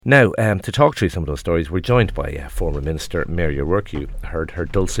Now, to talk through some of those stories, we're joined by former Minister Mary O'Rourke. You heard her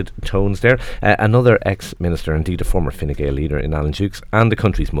dulcet tones there. Another ex-minister, indeed a former Fine Gael leader in Alan Dukes, and the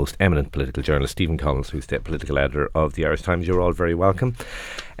country's most eminent political journalist, Stephen Collins, who's the political editor of the Irish Times. You're all very welcome.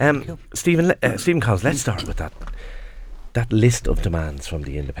 Stephen Collins, let's start with that list of demands from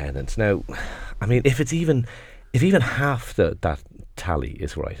the independents. Now, I mean, if even half that tally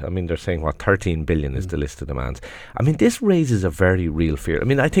is right. I mean, they're saying 13 billion is the list of demands. I mean, this raises a very real fear. I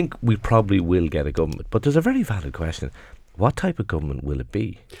mean, I think we probably will get a government, but there's a very valid question. What type of government will it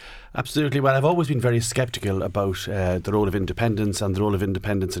be? Absolutely. Well, I've always been very sceptical about the role of independence and the role of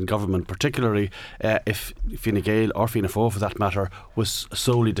independence in government, particularly if Fine Gael or Fianna Fáil, for that matter, was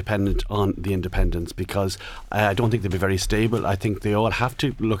solely dependent on the independents, because I don't think they'd be very stable. I think they all have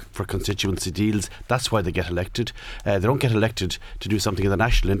to look for constituency deals. That's why they get elected. They don't get elected to do something in the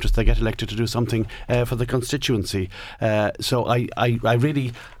national interest. They get elected to do something for the constituency. So I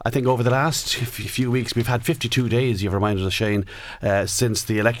think over the last few weeks, we've had 52 days, you've reminded us, Shane, since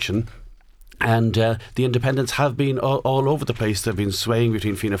the election. And the independents have been all over the place. They've been swaying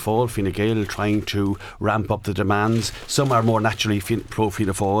between Fianna Fáil, Fine Gael, trying to ramp up the demands. Some are more naturally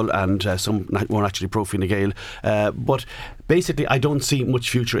pro-Fianna Fáil and some more naturally pro-Fine Gael. But basically, I don't see much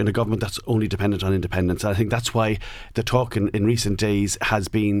future in a government that's only dependent on independence. I think that's why the talk in recent days has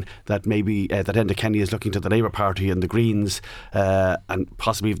been that maybe that Enda Kenny is looking to the Labour Party and the Greens and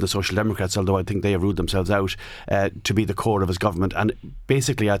possibly even the Social Democrats, although I think they have ruled themselves out, to be the core of his government. And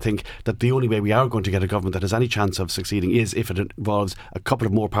basically, I think that the only way we are going to get a government that has any chance of succeeding is if it involves a couple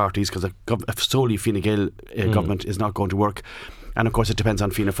of more parties, because a solely Fine Gael government is not going to work. And of course it depends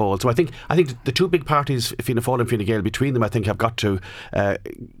on Fianna Fáil. So I think the two big parties, Fianna Fáil and Fine Gael, between them I think have got to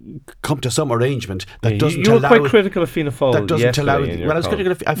come to some arrangement that doesn't allow... You were quite critical of Fianna Fáil. That doesn't allow... Well, I was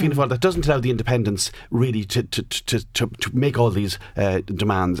critical of Fianna Fáil. That doesn't allow the independents really to make all these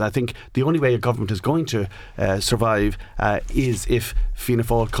demands. I think the only way a government is going to survive is if Fianna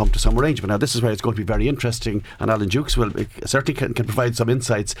Fáil come to some arrangement. Now this is where it's going to be very interesting, and Alan Dukes will certainly can provide some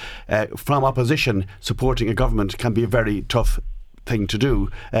insights. From opposition, supporting a government can be a very tough thing to do,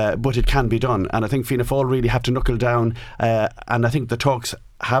 but it can be done, and I think Fianna Fáil really have to knuckle down, and I think the talks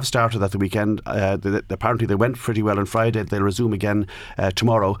have started at the weekend. Apparently they went pretty well on Friday. They'll resume again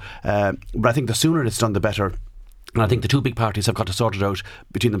tomorrow, but I think the sooner it's done the better. And I think the two big parties have got to sort it out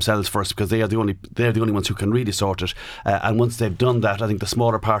between themselves first, because they're the only ones who can really sort it. And once they've done that, I think the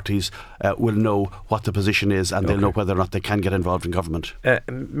smaller parties will know what the position is, and they'll know whether or not they can get involved in government.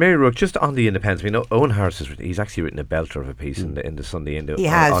 Mary Rourke, just on the independence, we know Owen Harris he's actually written a belter of a piece in the Sunday Indo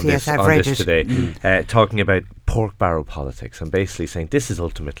on this today, talking about pork barrel politics and basically saying this is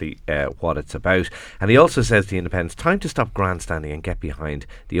ultimately what it's about. And he also says to the independents, time to stop grandstanding and get behind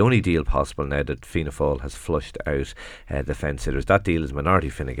the only deal possible now that Fianna Fáil has flushed out the fence sitters. That deal is minority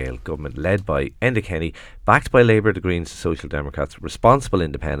Fine Gael government led by Enda Kenny, backed by Labour, the Greens, the Social Democrats, responsible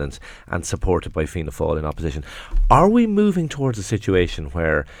independents, and supported by Fianna Fáil in opposition. Are we moving towards a situation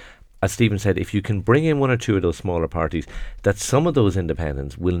where, as Stephen said, if you can bring in one or two of those smaller parties, that some of those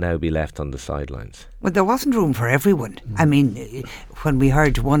independents will now be left on the sidelines? Well, there wasn't room for everyone. I mean, when we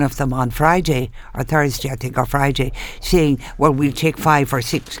heard one of them on Friday, or Thursday, I think, or Friday, saying, well, we'll take 5 or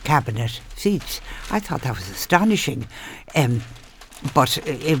 6 cabinet seats, I thought that was astonishing. But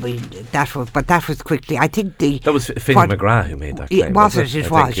that was quickly. I think that was Finn McGrath who made that claim. It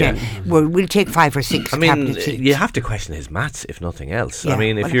was. Yeah. Well, we'll take 5 or 6 cabinet seats. You have to question his maths, if nothing else. Yeah. I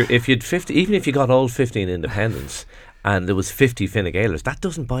mean, if you'd 50, even if you got all 15 independents, and there was 50 Fine Gaelers, that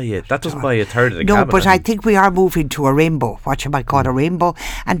doesn't buy you a third of the cabinet. No, but I think we are moving to a rainbow, what you might call a rainbow.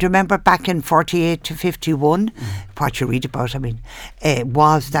 And remember back in 48 to 51, what you read about, I mean,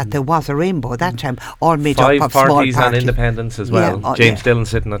 was that there was a rainbow at that time, all made up of small parties. 5 parties and independents as well. Yeah, James Dillon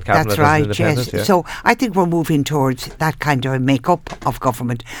sitting at cabinet. That's right, as an independent. Yes. Yeah. So I think we're moving towards that kind of a make-up of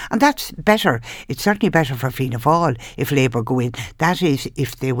government. And that's better. It's certainly better for Fianna Fáil if Labour go in. That is,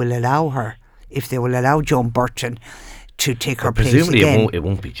 if they will allow Joan Burton to take her place presumably again. It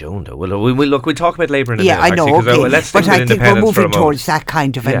won't be Joan though. We'll talk about Labour in a minute. Yeah, I know, okay. But I think we're moving towards that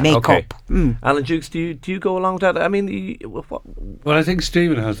kind of a make-up. Okay. Alan Dukes, do you go along with that? I mean, well, I think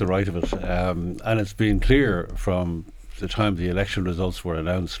Stephen has the right of it, and it's been clear from the time the election results were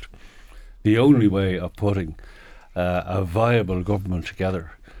announced, the only way of putting a viable government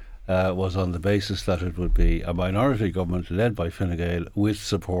together was on the basis that it would be a minority government led by Fine Gael with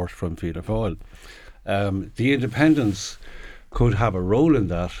support from Fianna Fáil. The independents could have a role in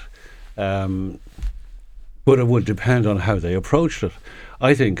that, but it would depend on how they approached it.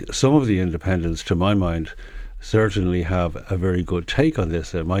 I think some of the independents, to my mind, certainly have a very good take on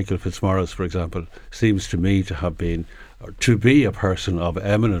this. Michael Fitzmaurice, for example, seems to me to have been to be a person of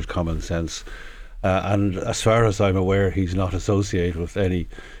eminent common sense. And as far as I'm aware, he's not associated with any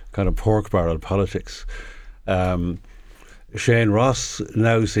kind of pork barrel politics. Shane Ross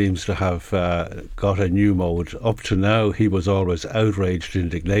now seems to have got a new mode. Up to now, he was always outraged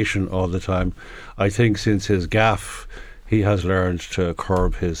indignation all the time. I think since his gaffe, he has learned to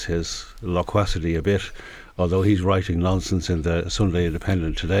curb his loquacity a bit, although he's writing nonsense in the Sunday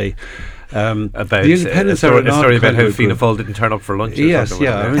Independent today. About the Independents a story about how Fianna Fáil didn't turn up for lunch. Yes,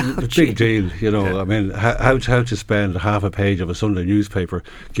 yeah, I mean, it's a big deal, you know. I mean, how to spend half a page of a Sunday newspaper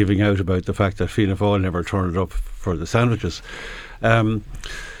giving out about the fact that Fianna Fáil never turned up for the sandwiches. But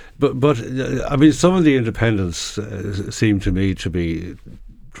I mean, some of the Independents seem to me to be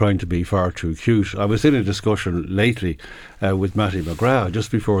trying to be far too cute. I was in a discussion lately with Matty McGrath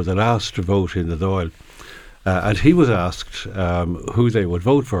just before the last vote in the Dail. And he was asked who they would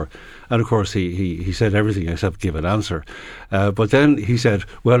vote for. And of course he said everything except give an answer. But then he said,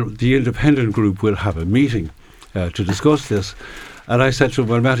 well, the independent group will have a meeting to discuss this. And I said to him,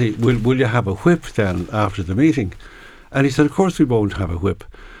 well, Matty, will you have a whip then after the meeting? And he said, of course we won't have a whip.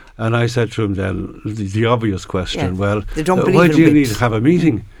 And I said to him then, the obvious question, well, why do you need to have a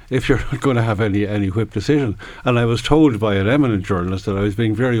meeting if you're not going to have any whip decision? And I was told by an eminent journalist that I was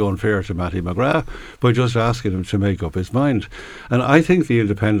being very unfair to Matty McGrath by just asking him to make up his mind. And I think the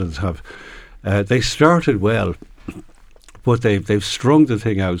Independents have, they started well, but they've strung the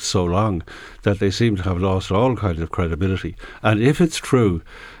thing out so long that they seem to have lost all kinds of credibility. And if it's true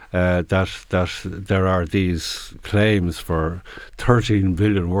that there are these claims for 13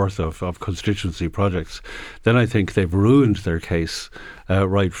 billion worth of constituency projects, then I think they've ruined their case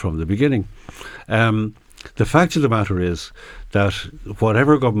right from the beginning. The fact of the matter is that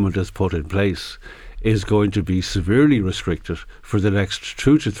whatever government is put in place is going to be severely restricted for the next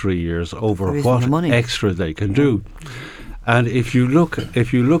 2 to 3 years over what extra they can do. And if you look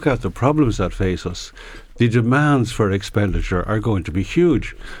at the problems that face us, the demands for expenditure are going to be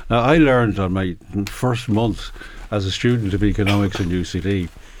huge. Now, I learned on my first month as a student of economics in UCD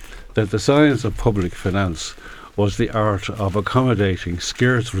that the science of public finance was the art of accommodating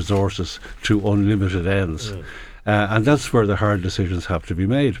scarce resources to unlimited ends. And that's where the hard decisions have to be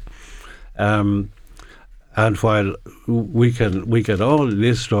made. And while we can all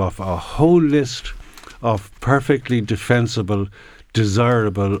list off a whole list of perfectly defensible,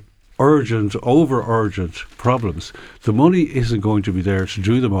 desirable, urgent, over-urgent problems, the money isn't going to be there to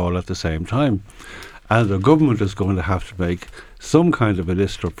do them all at the same time. And the government is going to have to make some kind of a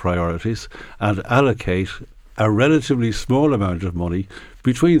list of priorities and allocate a relatively small amount of money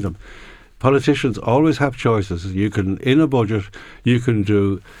between them. Politicians always have choices. You can, in a budget, you can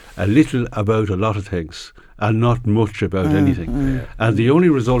do a little about a lot of things and not much about anything. And the only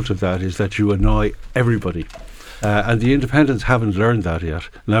result of that is that you annoy everybody. And the Independents haven't learned that yet.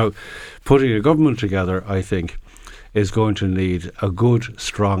 Now, putting a government together, I think, is going to need a good,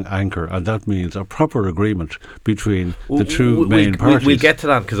 strong anchor, and that means a proper agreement between the two main parties. We'll get to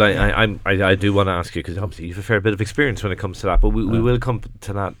that, because I do want to ask you, because obviously you have a fair bit of experience when it comes to that, but we will come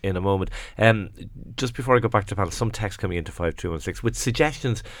to that in a moment. Just before I go back to the panel, some text coming into 5216 with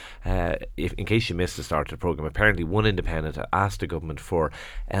suggestions, in case you missed the start of the programme. Apparently one independent asked the government for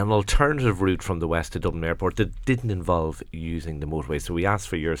an alternative route from the west to Dublin Airport that didn't involve using the motorway. So we asked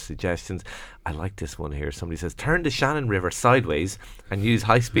for your suggestions. I like this one here. Somebody says, turn the Shannon River sideways and use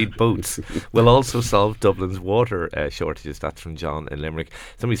high-speed boats will also solve Dublin's water shortages. That's from John in Limerick.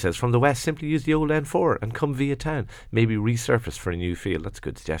 Somebody says, from the west, simply use the old N4 and come via town. Maybe resurface for a new field. That's a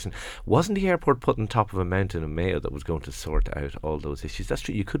good suggestion. Wasn't the airport put on top of a mountain in Mayo that was going to sort out all those issues? That's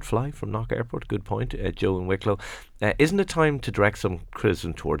true. You could fly from Knock Airport. Good point, Joe in Wicklow. Isn't it time to direct some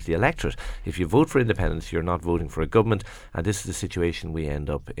criticism towards the electorate? If you vote for independence, you're not voting for a government, and this is the situation we end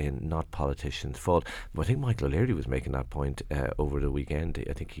up in, not politicians' fault. But I think Michael O'Leary was making that point over the weekend.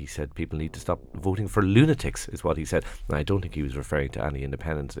 I think he said people need to stop voting for lunatics, is what he said. And I don't think he was referring to any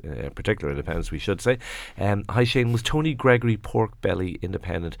independents, particular independents, we should say. Hi Shane, was Tony Gregory pork belly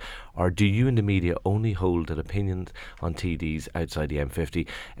independent, or do you in the media only hold an opinion on TDs outside the M50?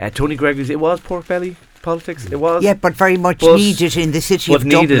 Tony Gregory's, it was pork belly politics, it was. Yeah, but very much needed in the city of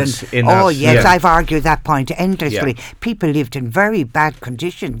Dublin. Oh yes, I've argued that point endlessly. Yeah. People lived in very bad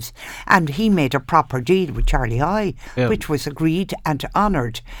conditions, and he made a proper deal with Charlie High, which was agreed and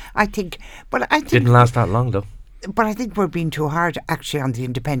honoured. I think didn't last that long though. But I think we're being too hard actually on the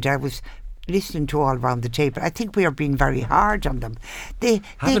independent. I was listening to all around the table. I think we are being very hard on them.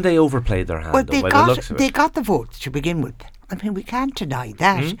 Haven't they overplayed their hand? Well, they got the votes to begin with. I mean, we can't deny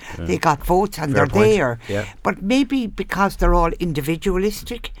that. They got votes and they're there. Yeah. But maybe because they're all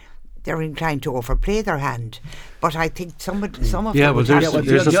individualistic, they're inclined to overplay their hand. But I think some of them. The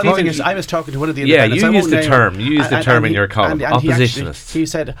other thing is, I was talking to one of the independents. You used the term. You used the term in your column. Oppositionists. He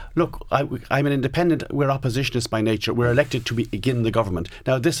said, "Look, I'm an independent. We're oppositionists by nature. We're elected to begin the government."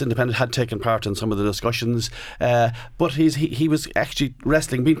 Now, this independent had taken part in some of the discussions, but he was actually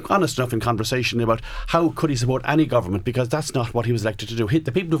wrestling, being honest enough in conversation about how could he support any government, because that's not what he was elected to do.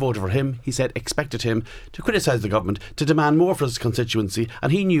 The people who voted for him, he said, expected him to criticise the government, to demand more for his constituency,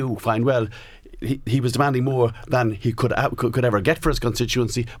 and he knew fine well. He was demanding more than he could ever get for his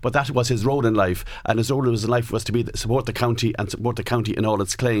constituency, but that was his role in life, and his role in life was to support the county and support the county in all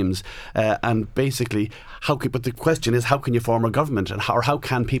its claims. And basically, but the question is, how can you form a government, and how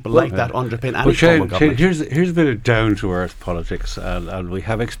can people like that underpin any form of government? Here's a bit of down to earth politics, and we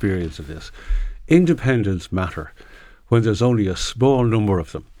have experience of this. Independents matter when there's only a small number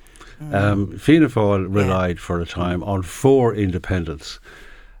of them. Fianna Fáil relied for a time on 4 independents.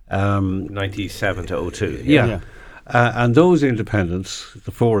 97 to 02. And those independents,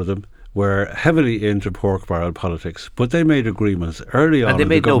 the 4 of them, were heavily into pork barrel politics, but they made agreements early on. And they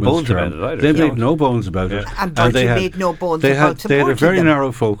made no bones about it either. They made no bones about it. And they made no bones about supporting them. They had a very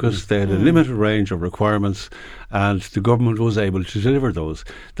narrow focus, they had a limited range of requirements, and the government was able to deliver those.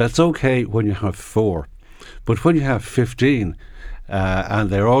 That's okay when you have 4, but when you have 15, and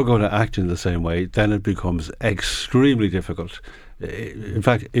they're all going to act in the same way, then it becomes extremely difficult, in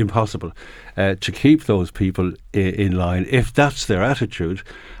fact impossible, to keep those people in line if that's their attitude,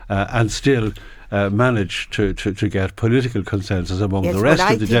 and still manage to get political consensus among the rest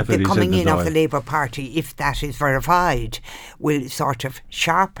of the deputies. I think the coming in Dáil of the Labour Party, if that is verified, will sort of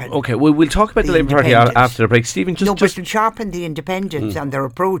sharpen. Okay, we'll talk about the Labour Party after the break. Stephen, but it'll sharpen the independents and their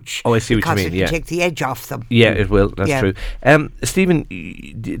approach. Oh, I see what you mean. Because it'll take the edge off them. Yeah, it will. That's true. Stephen,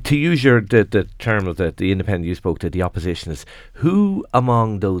 to use the term of the independent you spoke to, the oppositionists, who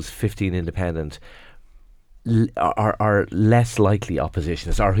among those 15 independent are less likely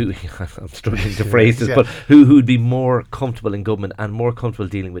oppositionists, or who I'm struggling to phrase this, but who'd be more comfortable in government and more comfortable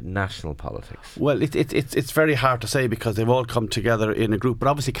dealing with national politics? Well, it's very hard to say, because they've all come together in a group. But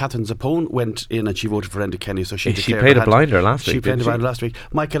obviously, Catherine Zappone went in and she voted for Enda Kenny, so she played a blinder last week. She played a blinder last week.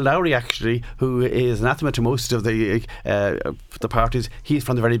 Michael Lowry, actually, who is anathema to most of the parties, he's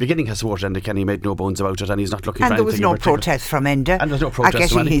from the very beginning has supported Enda Kenny, made no bones about it, and he's not looking for anything. And there was no protest from Enda. And there was no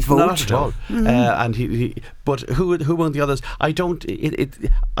protest from his vote. Not at all. And he but who among the others? I don't.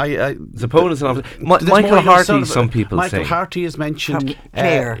 Zappone is an opposite. Michael Harty. Some people say Michael Harty is mentioned.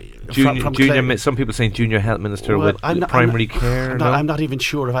 Clare. Junior. Some people saying junior health minister with primary care. I'm not even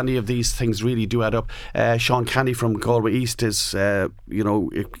sure if any of these things really do add up. Sean Canny from Galway East is, he's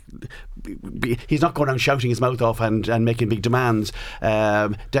not going around shouting his mouth off and making big demands.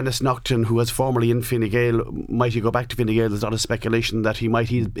 Dennis Naughton, who was formerly in Fine Gael, might he go back to Fine Gael? There's a lot of speculation that he might.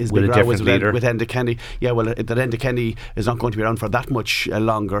 His big row was with Enda Kenny. Yeah, well, that Enda Kenny is not going to be around for that much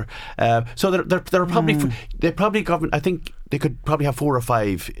longer. So there are probably they probably government. I think they could probably have 4 or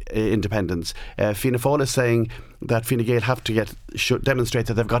 5 independents. Fianna Fáil is saying that Fine Gael have to demonstrate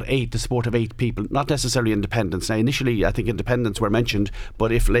that they've got the support of 8 people, not necessarily independents. Now, initially, I think independents were mentioned,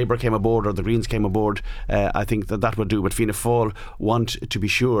 but if Labour came aboard or the Greens came aboard, I think that would do. But Fianna Fáil want to be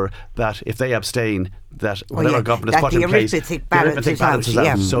sure that if they abstain, that whatever government is put in place, the arithmetic balances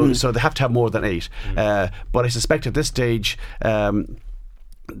out. So they have to have more than 8. But I suspect at this stage,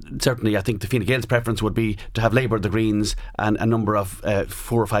 certainly, I think the Fine Gael's preference would be to have Labour, the Greens, and a number of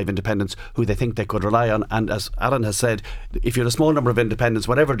 4 or 5 independents who they think they could rely on. And as Alan has said, if you're a small number of independents,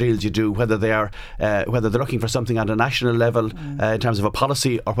 whatever deals you do, whether they're looking for something at a national level in terms of a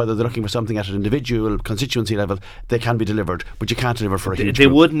policy, or whether they're looking for something at an individual constituency level, they can be delivered. But you can't deliver for a huge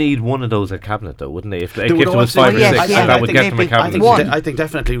group. Would need one of those at cabinet, though, wouldn't they? If there was 5 or 6, that would get them a cabinet. I think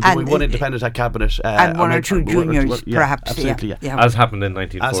definitely there would be one independent at cabinet, and 1 or 2 juniors, perhaps. Absolutely, as happened in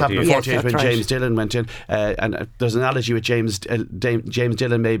 1948. As happened in 1948 when James Dillon went in, and there's an analogy with James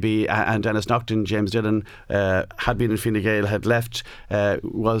Dillon maybe and Dennis Naughton. James Dillon had been in Fine Gael, had left,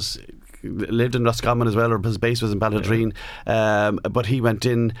 lived in Roscommon as well, or his base was in Ballydreen, but he went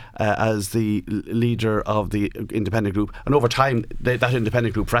in as the leader of the independent group, and over time that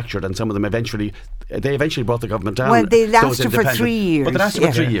independent group fractured, and some of them eventually brought the government down. Well, they lasted for 3 years. But they lasted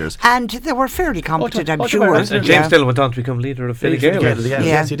for 3 years. And they were fairly competent, I'm sure. James Dillon went on to become leader of Fine Gael.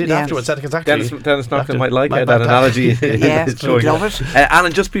 Yes, he did afterwards. Exactly. Dennis Naughton might like that analogy. Yeah, love it.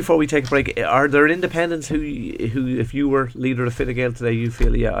 Alan, just before we take a break, are there independents who if you were leader of Fine Gael today, you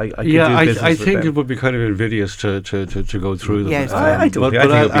feel, I could do business I with think them? It would be kind of invidious to go through them. Yes, I think it would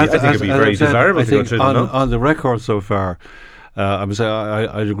be very desirable to go through them. On the record so far,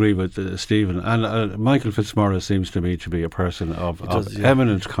 I'd agree with Stephen. And Michael Fitzmaurice seems to me to be a person of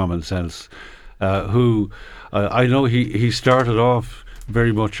eminent common sense, who I know he started off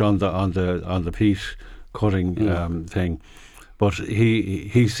very much on the peat cutting thing, but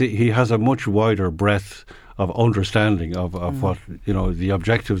he has a much wider breadth of understanding of what the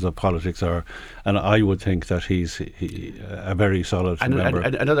objectives of politics are, and I would think that he's a very solid member.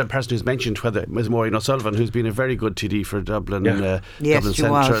 And another person who's mentioned was Maureen O'Sullivan, who's been a very good TD for Dublin. Yes, Dublin she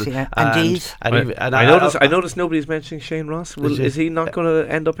Central. was. Yeah. And I noticed nobody's mentioning Shane Ross. Is he not going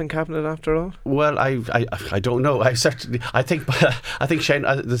to end up in cabinet after all? Well, I don't know. I think Shane.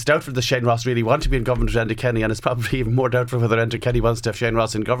 There's doubtful that Shane Ross really want to be in government with Enda Kenny, and it's probably even more doubtful whether Enda Kenny wants to have Shane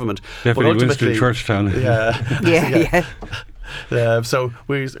Ross in government. Definitely Winston Churchtown. Yeah. So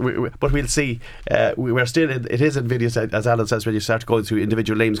but we'll see. We're still it is invidious, as Alan says, when you start going through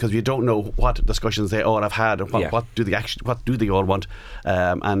individual names, because you don't know what discussions they all have had and what do they all want.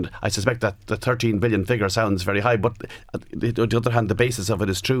 And I suspect that the 13 billion figure sounds very high, but on the other hand, the basis of it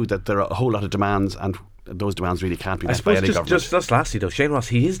is true, that there are a whole lot of demands, and those demands really can't be met by any government. Just lastly though, Shane Ross,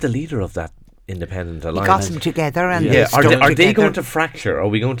 he is the leader of that Independent Alliance. He got them together, and are they going to fracture? Are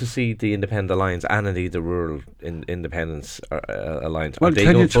we going to see the Independent Alliance and indeed the Rural Independence Alliance? Well,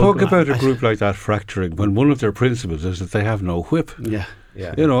 can you talk about a group like that fracturing when one of their principles is that they have no whip? Yeah.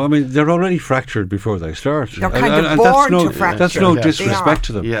 They're already fractured before they start. They're kind of born to fracture. That's no disrespect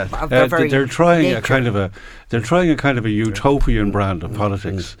to them. Yeah. They're trying a kind of a utopian brand of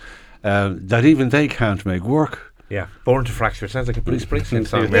politics that even they can't make work. Yeah, Born to Fracture. Sounds like a Bruce Springsteen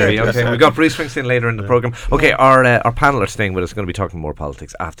song, Mary. Okay, we've got Bruce Springsteen later in the programme. Okay, our panel are staying with us. Going to be talking more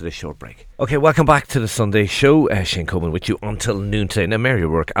politics after this short break. Okay, welcome back to the Sunday show. Shane Coleman with you until noon today. Now, Mary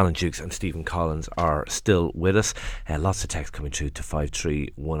O'Rourke, Alan Dukes and Stephen Collins are still with us. Lots of text coming through to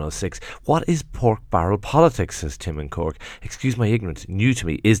 53106. What is pork barrel politics, says Tim in Cork. Excuse my ignorance, new to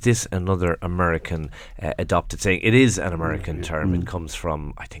me. Is this another American adopted saying? It is an American term. It comes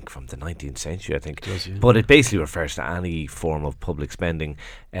from, I think, from the 19th century, I think. But it basically refers to any form of public spending,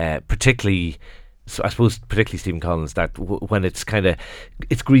 particularly Stephen Collins, that when it's kind of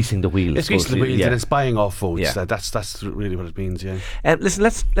it's greasing the wheels. It's greasing the wheels and it's buying off votes. Yeah. That's really what it means. Yeah. Listen,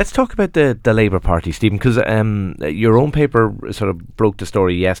 let's talk about the Labour Party, Stephen, because your own paper sort of broke the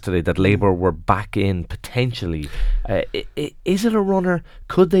story yesterday that Labour were back in potentially. Is it a runner?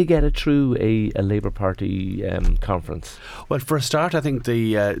 Could they get it through a Labour Party conference? Well, for a start, I think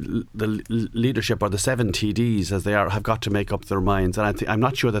the leadership, or the 7 TDs as they are, have got to make up their minds, and I'm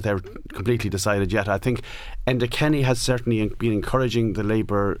not sure that they're completely decided yet. I think Enda Kenny has certainly been encouraging the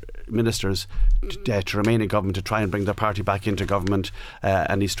Labour ministers to remain in government, to try and bring their party back into government,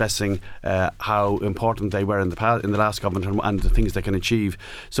 and he's stressing how important they were in the last government and the things they can achieve.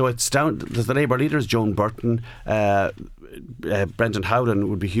 So it's down. There's the Labour leaders, Joan Burton, Brendan Howden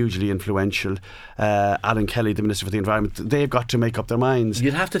would be hugely influential, Alan Kelly, the Minister for the Environment. They've got to make up their minds.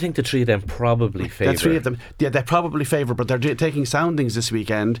 You'd have to think the three of them probably favour. The three of them, they probably favour, but they're taking soundings this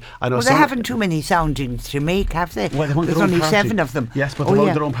weekend. I know they haven't too many soundings to make, have they? Well, there's only party. 7 of them. Yes, but among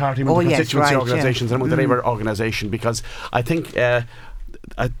their own party, among the constituency organisations, and among the Labour organisation, because I think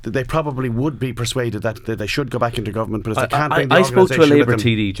they probably would be persuaded that they should go back into government, but if they can't bring the I spoke to a Labour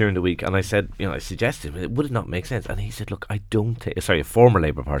TD during the week, and I said, I suggested, would it not make sense? And he said, look, a former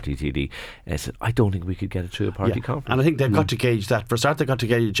Labour Party TD said, I don't think we could get it through a party conference. And I think they've got to gauge that. For a start, they've got to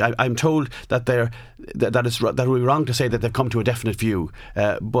gauge. I'm told that that would be wrong to say that they've come to a definite view,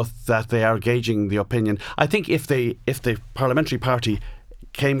 but that they are gauging the opinion. I think if the parliamentary party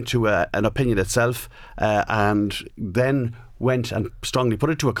came to an opinion itself, and then went and strongly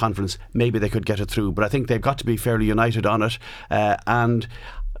put it to a conference, maybe they could get it through. But I think they've got to be fairly united on it.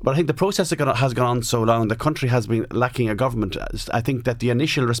 But I think the process has gone on so long. The country has been lacking a government. I think that the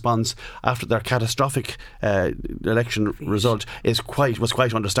initial response after their catastrophic election result was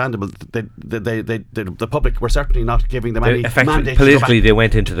quite understandable. The public were certainly not giving them any mandate. Politically, they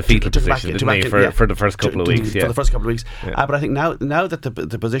went into the fetal position, didn't they, for the first couple of weeks? For the first couple of weeks. But I think now that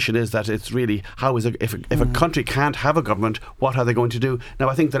the position is that it's really if a country can't have a government, what are they going to do? Now,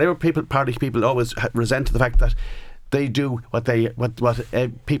 I think the Labour Party people always resent the fact that they do what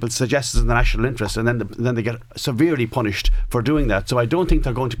people suggest is in the national interest, and then they get severely punished for doing that. So I don't think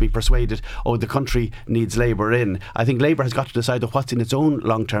they're going to be persuaded, the country needs Labour in. I think Labour has got to decide what's in its own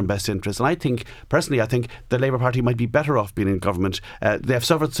long-term best interest. And I think the Labour Party might be better off being in government. They have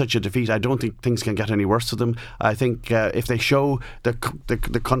suffered such a defeat. I don't think things can get any worse for them. I think if they show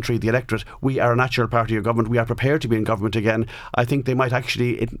the country, the electorate, we are a natural party of government, we are prepared to be in government again, I think they might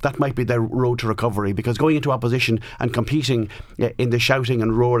that might be their road to recovery, because going into opposition and competing in the shouting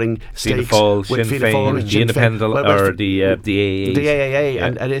and roaring stakes with Fianna Fáil, the Independent or the AAA. The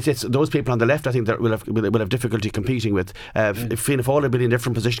AAA, and it's those people on the left, I think, that will have difficulty competing with. Fianna Fáil will be in a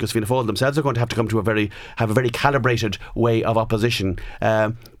different position because Fianna Fáil themselves are going to have to come to have a very calibrated way of opposition.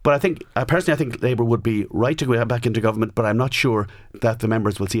 But I think, personally, I think Labour would be right to go back into government, but I'm not sure that the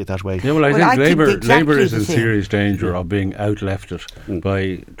members will see it that way. Yeah, well, I think Labour is in serious danger of being outlefted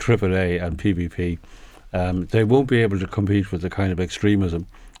by AAA and PVP. They won't be able to compete with the kind of extremism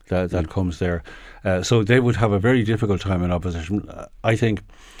that comes there. So they would have a very difficult time in opposition.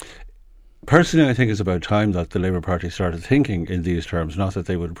 Personally, I think it's about time that the Labour Party started thinking in these terms. Not that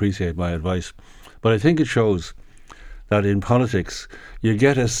they would appreciate my advice, but I think it shows that in politics you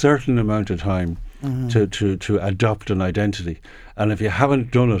get a certain amount of time to adopt an identity, and if you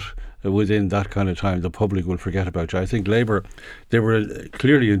haven't done it within that kind of time, the public will forget about you. I think Labour, they were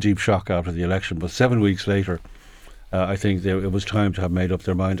clearly in deep shock after the election, but 7 weeks later I think it was time to have made up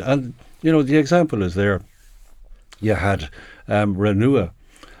their mind. And the example is there. You had Renua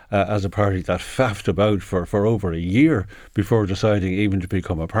as a party that faffed about for over a year before deciding even to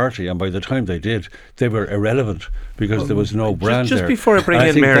become a party, and by the time they did, they were irrelevant because there was no brand just there. Before I bring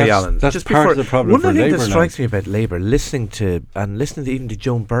in Mary Allen, that's part of the problem for Labour. One thing that strikes me about Labour, listening to even to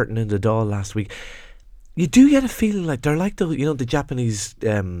Joan Burton in the Dail last week, you do get a feeling like they're like the Japanese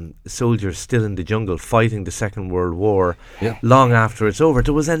soldiers still in the jungle fighting the Second World War long after it's over.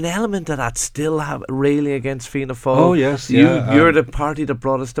 There was an element of that still railing against Fianna Fáil. Oh yes, you're the party that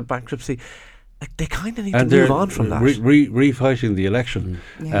brought us to bankruptcy. Like, they kind of need to move on from that. Refighting the election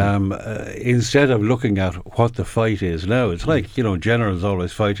instead of looking at what the fight is now. It's like generals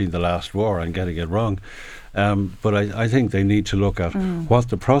always fighting the last war and getting it wrong. But I think they need to look at what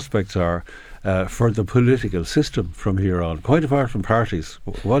the prospects are for the political system from here on, quite apart from parties.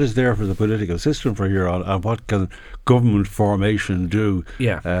 What is there for the political system from here on, and what can government formation do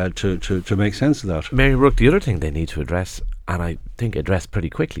to make sense of that? Mary Rook, the other thing they need to address, and I think address pretty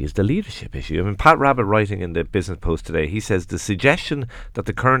quickly, is the leadership issue. I mean, Pat Rabbitt, writing in the Business Post today, he says the suggestion that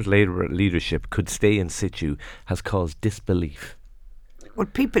the current Labour leadership could stay in situ has caused disbelief. Well,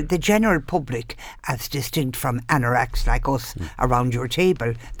 people, the general public, as distinct from anoraks like us around your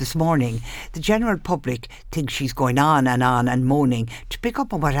table this morning, the general public thinks she's going on and moaning. To pick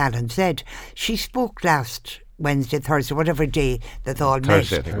up on what Alan said, she spoke last Wednesday, Thursday, whatever day that they all met.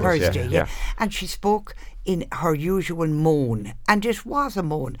 Thursday, yeah. And she spoke in her usual moan, and it was a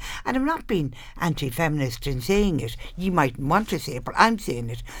moan, and I'm not being anti-feminist in saying it, you mightn't want to say it, but I'm saying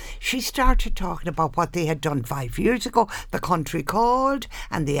it. She started talking about what they had done 5 years ago. The country called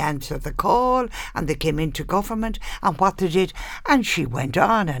and they answered the call and they came into government and what they did, and she went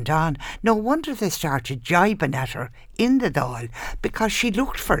on and on. No wonder they started jibing at her in the Dáil, because she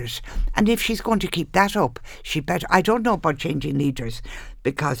looked for it, and if she's going to keep that up, she better. I don't know about changing leaders,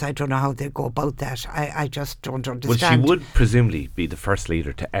 because I don't know how they go about that. I just don't understand. Well, she would presumably be the first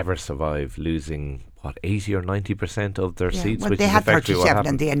leader to ever survive losing 80 or 90% of their seats. Well, which they is had effectively 37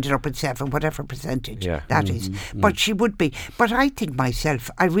 and they ended up at 7, whatever percentage that is. But she would be. But I think myself,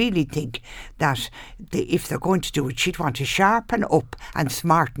 I really think that if they're going to do it, she'd want to sharpen up and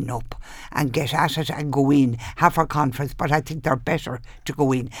smarten up and get at it and go in, have her conference. But I think they're better to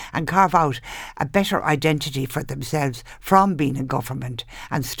go in and carve out a better identity for themselves from being in government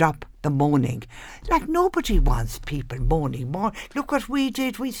and stop the moaning. Like, nobody wants people moaning more. Look what we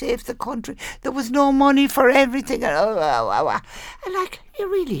did, we saved the country, there was no money for everything, and like,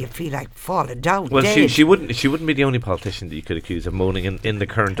 you feel like falling down. Well, she wouldn't be the only politician that you could accuse of moaning in the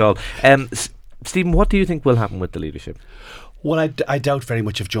current Dáil. Stephen, what do you think will happen with the leadership? Well, I doubt very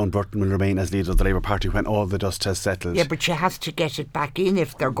much if Joan Burton will remain as leader of the Labour Party when all the dust has settled. Yeah, but she has to get it back in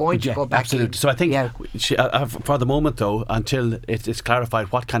if they're going to go back absolutely. in. So I think for the moment, though, until it's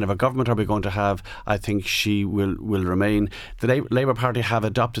clarified what kind of a government are we going to have, I think she will remain. The Labour Party have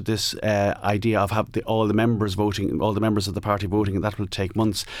adopted this idea of all the members voting, all the members of the party voting, and that will take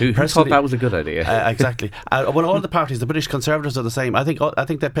months. Who thought that was a good idea? Exactly. Well, all the parties, the British Conservatives are the same. I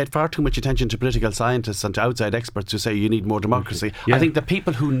think they paid far too much attention to political scientists and to outside experts who say you need more democracy. I think the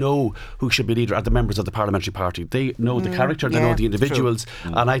people who know who should be leader are the members of the parliamentary party. They know the character, they know the individuals,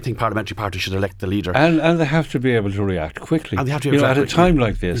 and I think parliamentary parties should elect the leader. And they have to be able to react quickly. And they have to be able to at a time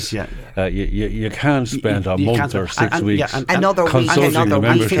like this, you can't spend a month or 6 weeks another consulting the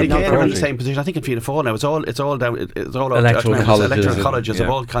membership of the party. party. In the same position. I think in Fianna Fáil now it's all down. It's all electoral colleges of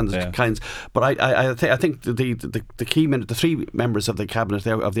all kinds. But I think the key the three members of the cabinet,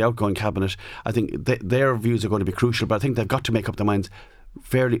 of the outgoing cabinet, I think their views are going to be crucial. But I think they've got to make up their minds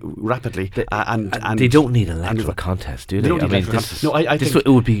fairly rapidly. And they don't need an electoral contest, do they? It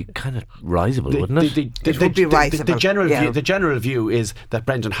would be kind of risible, wouldn't it? It would be risible. The general view is that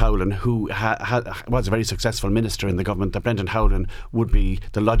Brendan Howlin, who was a very successful minister in the government, that Brendan Howlin would be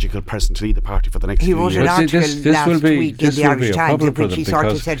the logical person to lead the party for the next few years. He wrote an article last week in the Irish Times in which he sort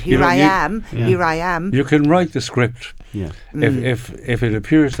of said, here I am. You can write the script. Yeah. If it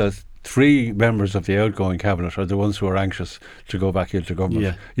appears that 3 members of the outgoing cabinet are the ones who are anxious to go back into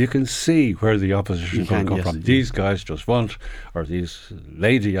government, you can see where the opposition can come from. These guys just want, or these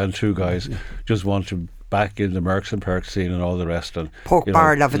lady and 2 guys just want to back in the Mercs and Perks scene and all the rest. And pork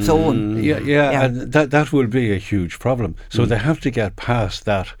barrel of its own. And that will be a huge problem. So they have to get past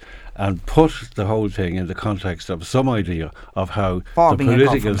that and put the whole thing in the context of some idea of how the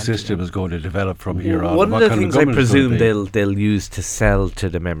political system is going to develop from here on. One of the things I presume they'll use to sell to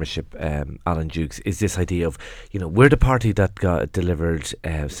the membership, Alan Dukes, is this idea of, we're the party that delivered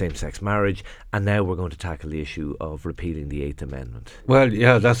same-sex marriage, and now we're going to tackle the issue of repealing the 8th Amendment. Well,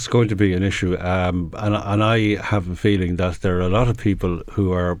 yeah, that's going to be an issue, and I have a feeling that there are a lot of people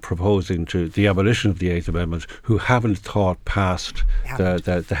who are proposing to the abolition of the 8th Amendment who haven't thought past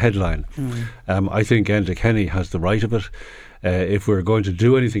the headline. I think Enda Kenny has the right of it. If we're going to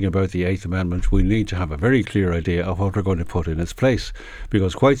do anything about the 8th Amendment, we need to have a very clear idea of what we're going to put in its place.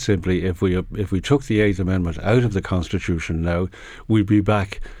 Because quite simply, if we took the 8th Amendment out of the Constitution now, we'd be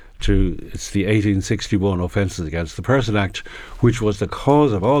back to the 1861 Offences Against the Person Act, which was the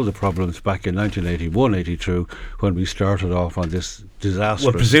cause of all the problems back in 1981-82 when we started off on this disastrous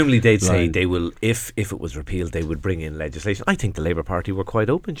Well, presumably they'd line. say they will, if it was repealed, they would bring in legislation. I think the Labour Party were quite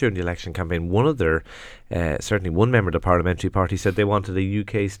open during the election campaign. One of their, certainly one member of the parliamentary party said they wanted a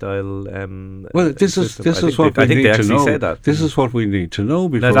UK-style well, this is what we need to know. Said that. This is what we need to know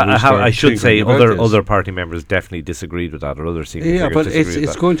before I should say other party members definitely disagreed with that, or other senior figures but disagreed with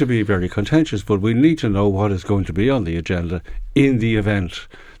it's going to be very contentious, but we need to know what is going to be on the agenda in the event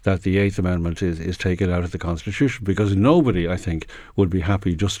that the 8th Amendment is taken out of the Constitution, because nobody, I think, would be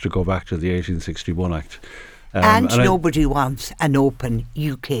happy just to go back to the 1861 Act. And nobody wants an open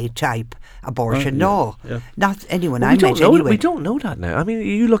UK-type abortion law. Not anyone I met anyway. We don't know that now. I mean,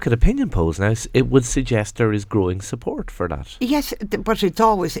 you look at opinion polls now, it would suggest there is growing support for that. Yes, but it's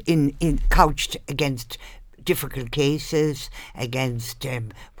always in couched against difficult cases, against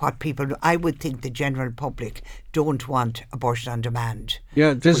what people do. I would think the general public don't want abortion on demand.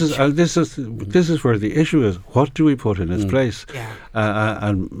 Yeah, this is where the issue is. What do we put in its place?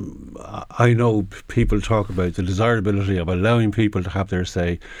 And I know people talk about the desirability of allowing people to have their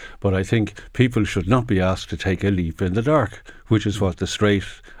say, but I think people should not be asked to take a leap in the dark, which is what the straight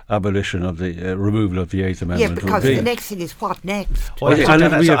abolition of the removal of the 8th Amendment. Yeah, because the next thing is what next? Well, and it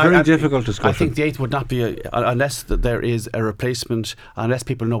will be a very difficult discussion. I think the 8th would not be, unless there is a replacement, unless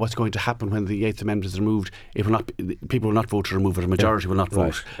people know what's going to happen when the 8th Amendment is removed, it will not. People will not vote to remove it. A majority will not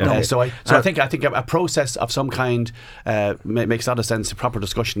vote. So I think a process of some kind makes a lot of sense. A proper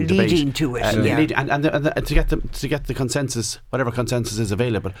discussion, leading debate, to it, and to get the consensus, whatever consensus is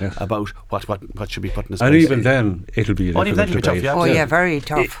available about what should be put in its place. And even then, it'll be a difficult debate. Very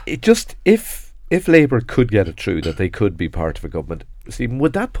tough. It just if Labour could get it through that they could be part of a government, Stephen,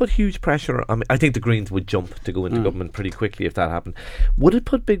 would that put huge pressure? I mean, I think the Greens would jump to go into government pretty quickly if that happened. Would it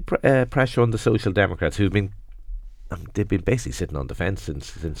put big pressure on the Social Democrats, who've been they've been basically sitting on the fence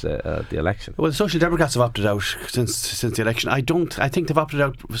since the election? Well, the Social Democrats have opted out since the election. I think they've opted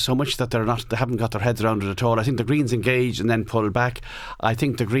out so much that they haven't got their heads around it at all. I think the Greens engaged and then pulled back. I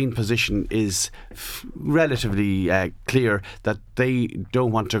think the Green position is relatively clear that they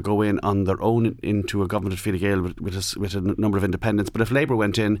don't want to go in on their own into a government of Fine Gael with a number of independents. But if Labour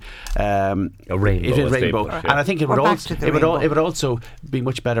went in, a rainbow, and I think it would also be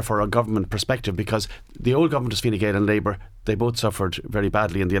much better for a government perspective, because the old government of Fine Gael and Labour, they both suffered very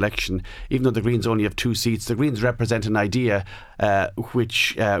badly in the election. Even though the Greens only have 2 seats, the Greens represent an idea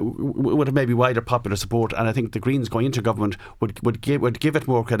which would have maybe wider popular support, and I think the Greens going into government would give it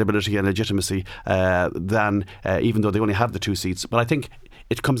more credibility and legitimacy than even though they only have the 2 seats. But I think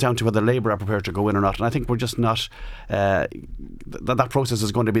it comes down to whether Labour are prepared to go in or not, and I think we're just not. That process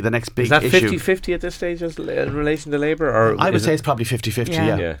is going to be the next big issue. Is that 50-50 at this stage in relation to Labour? Or I would say it's probably 50-50,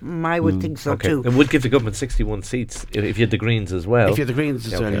 yeah. I would think so too. It would give the government 61 seats if you had the Greens as well. If you had the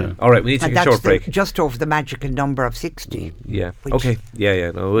Greens as well, yeah. All right, we need to take a short break. Just over the magical number of 60. Yeah. Okay.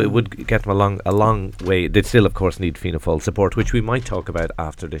 Yeah. No, it would get them a long way. They'd still, of course, need Fianna Fáil support, which we might talk about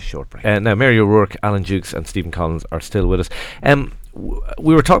after this short break. Now, Mary O'Rourke, Alan Dukes and Stephen Collins are still with us.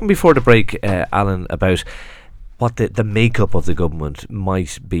 We were talking before the break, Alan, about what the makeup of the government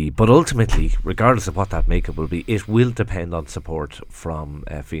might be. But ultimately, regardless of what that makeup will be, it will depend on support from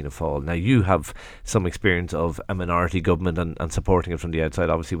Fianna Fáil. Now, you have some experience of a minority government and supporting it from the outside,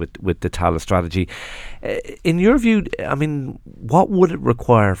 obviously with the Tail strategy. In your view, I mean, what would it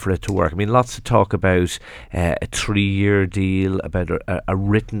require for it to work? I mean, lots of talk about a 3-year deal, about a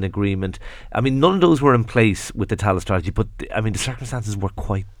written agreement. I mean, none of those were in place with the Tail strategy, but I mean, the circumstances were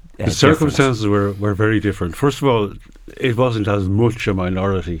quite the circumstances were very different. First of all, it wasn't as much a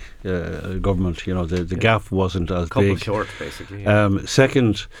minority government. You know, the gap wasn't as big. Short, basically.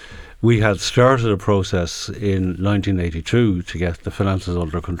 Second, we had started a process in 1982 to get the finances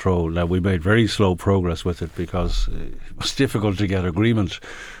under control. Now, we made very slow progress with it because it was difficult to get agreement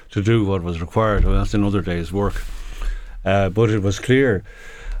to do what was required. Well, that's another day's work. But it was clear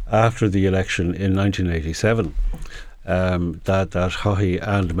after the election in 1987 that Haughey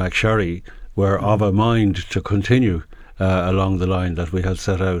and McSherry were of a mind to continue along the line that we had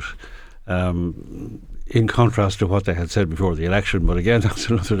set out, in contrast to what they had said before the election. But again, that's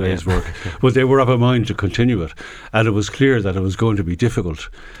another day's work. But they were of a mind to continue it, and it was clear that it was going to be difficult.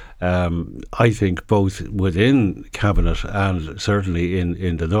 I think both within Cabinet and certainly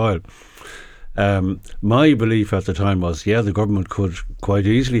in the Dail. My belief at the time was, the government could quite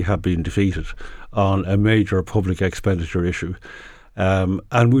easily have been defeated on a major public expenditure issue,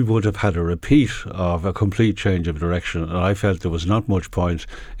 and we would have had a repeat of a complete change of direction. And I felt there was not much point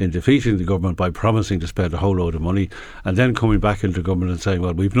in defeating the government by promising to spend a whole load of money and then coming back into government and saying,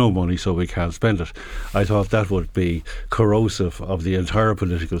 well, we've no money so we can't spend it. I thought that would be corrosive of the entire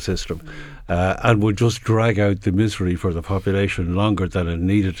political system, and would just drag out the misery for the population longer than it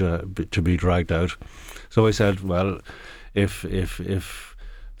needed to be dragged out. So I said, well, if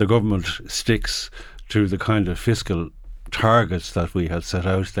the government sticks to the kind of fiscal targets that we had set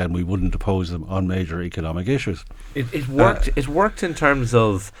out, then we wouldn't oppose them on major economic issues. It worked. It worked in terms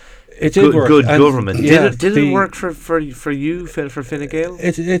of it did work. Good government. Did it work for you, for Fine Gael?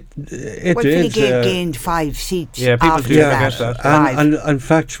 It did. Fine Gael gained 5 seats. Yeah, people after do forget that. And in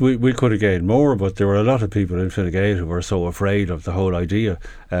fact, we could have gained more, but there were a lot of people in Fine Gael who were so afraid of the whole idea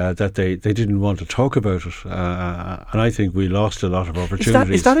that they didn't want to talk about it. And I think we lost a lot of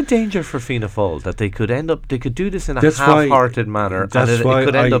opportunities. Is that a danger for Fianna Fáil, that they could do this in a half-hearted manner,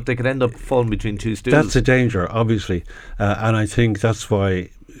 and they could end up falling between two stools? That's a danger, obviously, and I think that's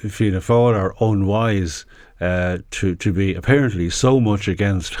why Fianna Fáil are unwise to be apparently so much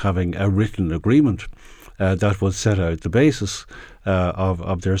against having a written agreement that would set out the basis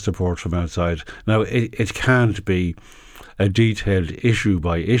of their support from outside. Now, it can't be a detailed issue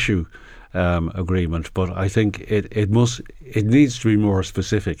by issue agreement, but I think it needs to be more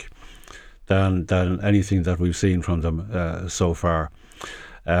specific than anything that we've seen from them so far.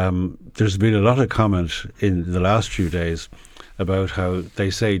 There's been a lot of comment in the last few days about how they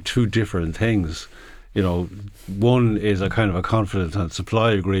say two different things. You know, one is a kind of a confidence and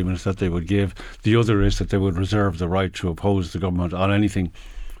supply agreement that they would give. The other is that they would reserve the right to oppose the government on anything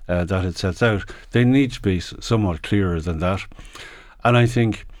that it sets out. They need to be somewhat clearer than that. And I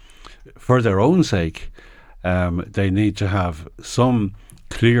think for their own sake, they need to have some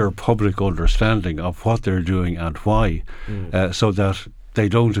clear public understanding of what they're doing and why, so that they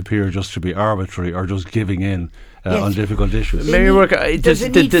don't appear just to be arbitrary or just giving in on difficult issues. The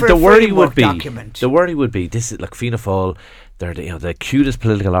worry would be this is like Fianna Fáil. They're the cutest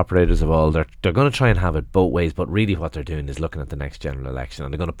political operators of all. They're going to try and have it both ways, but really what they're doing is looking at the next general election,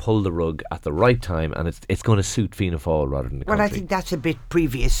 and they're going to pull the rug at the right time, and it's going to suit Fianna Fáil rather than the country. Well, I think that's a bit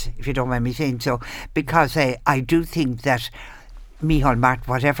previous, if you don't mind me saying so, because I do think that Micheál Martin,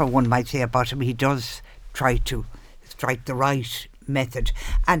 whatever one might say about him, he does try to strike the right method,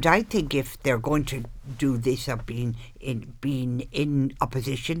 and I think if they're going to do this of being in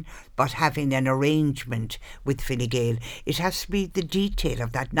opposition but having an arrangement with Fine Gael, it has to be the detail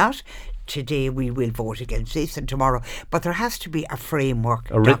of that, not today we will vote against this and tomorrow, but there has to be a framework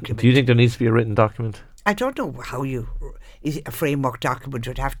document. Do you think there needs to be a written document? I don't know how a framework document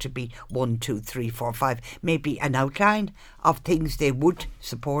would have to be 1, 2, 3, 4, 5, maybe an outline of things they would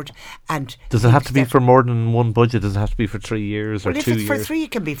support. And does it have to be for more than one budget? Does it have to be for 3 years or 2 years? Well, if it's for 3, it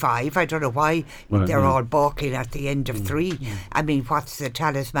can be 5. I don't know why they're all balking at the end of 3. I mean, what's the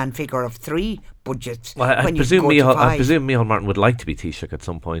talisman figure of 3 budgets? Well, I presume Micheál Martin would like to be Taoiseach at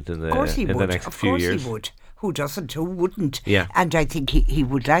some point in the next few years. Of course he would. Who doesn't? Who wouldn't? Yeah. And I think he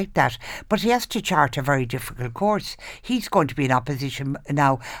would like that. But he has to chart a very difficult course. He's going to be in opposition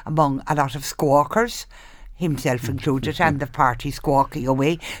now among a lot of squawkers, himself included, and the party squawking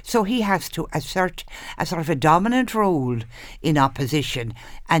away. So he has to assert a sort of a dominant role in opposition,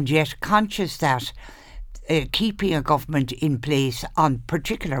 and yet conscious that keeping a government in place on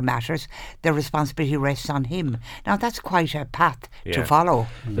particular matters, the responsibility rests on him. Now, that's quite a path to follow.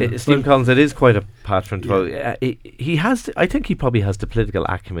 Stephen Collins, it is quite a path to follow. He has, I think he probably has the political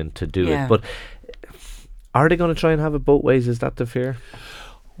acumen to do it, but are they going to try and have it both ways? Is that the fear?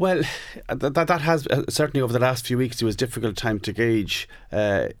 Well, that has certainly over the last few weeks, it was a difficult time to gauge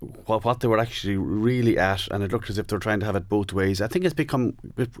what they were actually really at, and it looked as if they were trying to have it both ways. I think it's become a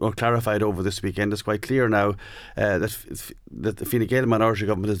bit more clarified over this weekend. It's quite clear now that the Fine Gael minority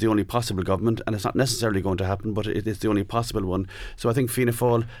government is the only possible government, and it's not necessarily going to happen, but it is the only possible one. So I think Fianna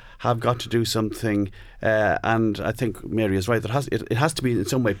Fáil have got to do something, and I think Mary is right. It has to be in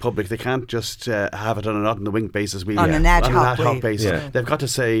some way public. They can't just have it on a not in the wing basis. On an ad hoc basis. Yeah. They've got to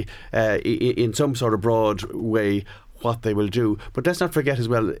say in some sort of broad way what they will do. But let's not forget as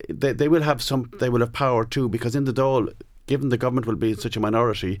well, they will have power too, because in the Dáil, given the government will be in such a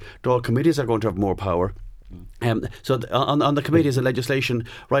minority, Dáil committees are going to have more power. So on the committees and legislation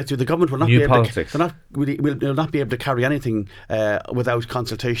right through, the government will not be able will not be able to carry anything without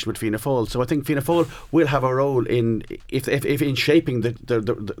consultation with Fianna Fáil. So I think Fianna Fáil will have a role in if in shaping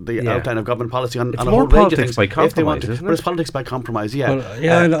the outline of government policy on a whole range of things. By compromise, isn't it? But it's politics by compromise.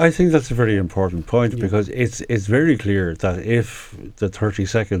 And I think that's a very important point, because it's very clear that if the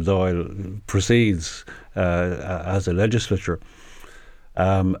 32nd Dáil proceeds as a legislature,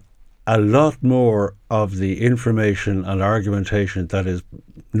 a lot more of the information and argumentation that is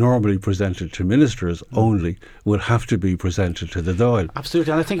normally presented to ministers only will have to be presented to the Dáil.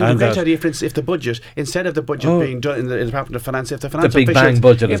 Absolutely, and I think it would be a great idea, for instance, if the budget, instead of the budget being done in the Department of Finance, if the finance officials, bang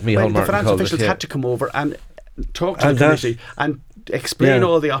budget, as Micheál Martin finance officials had to come over and talk to the committee and explain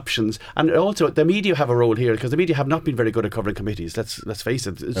all the options. And also the media have a role here, because the media have not been very good at covering committees. Let's face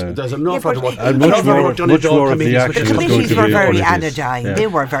it. There's an awful lot of work done in committees. The committees were very anodyne. They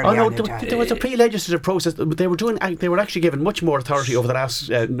were very anodyne. There was a pre-legislative process. They were actually given much more authority over the last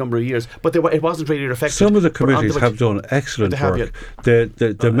number of years, but it wasn't really effective. Some of the committees have done excellent work.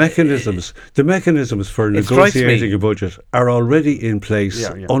 The mechanisms for negotiating a budget are already in place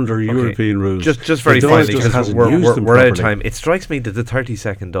under European rules. Just very finally, because we're out of time. It strikes me that the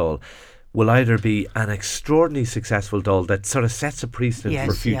 32nd Dáil will either be an extraordinarily successful Dáil that sort of sets a precedent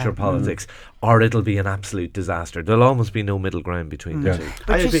for future politics, or it'll be an absolute disaster. There'll almost be no middle ground between the two.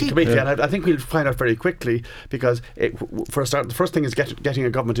 I agree completely, and I think we'll find out very quickly, because for a start, the first thing is getting a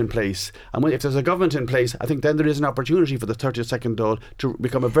government in place, and if there's a government in place, I think then there is an opportunity for the 32nd Dáil to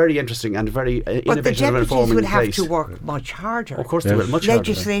become a very interesting and very innovative and informing place. But the deputies will have place. to work much harder. Of course they will, much harder.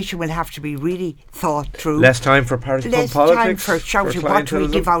 Legislation will have to be really thought through. Less time for partisan politics. Less time for shouting what we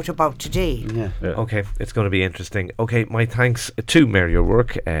give out about today. Okay, it's going to be interesting. Okay, my thanks to Mary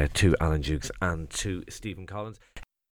O'Rourke, to Alan Dukes and to Stephen Collins.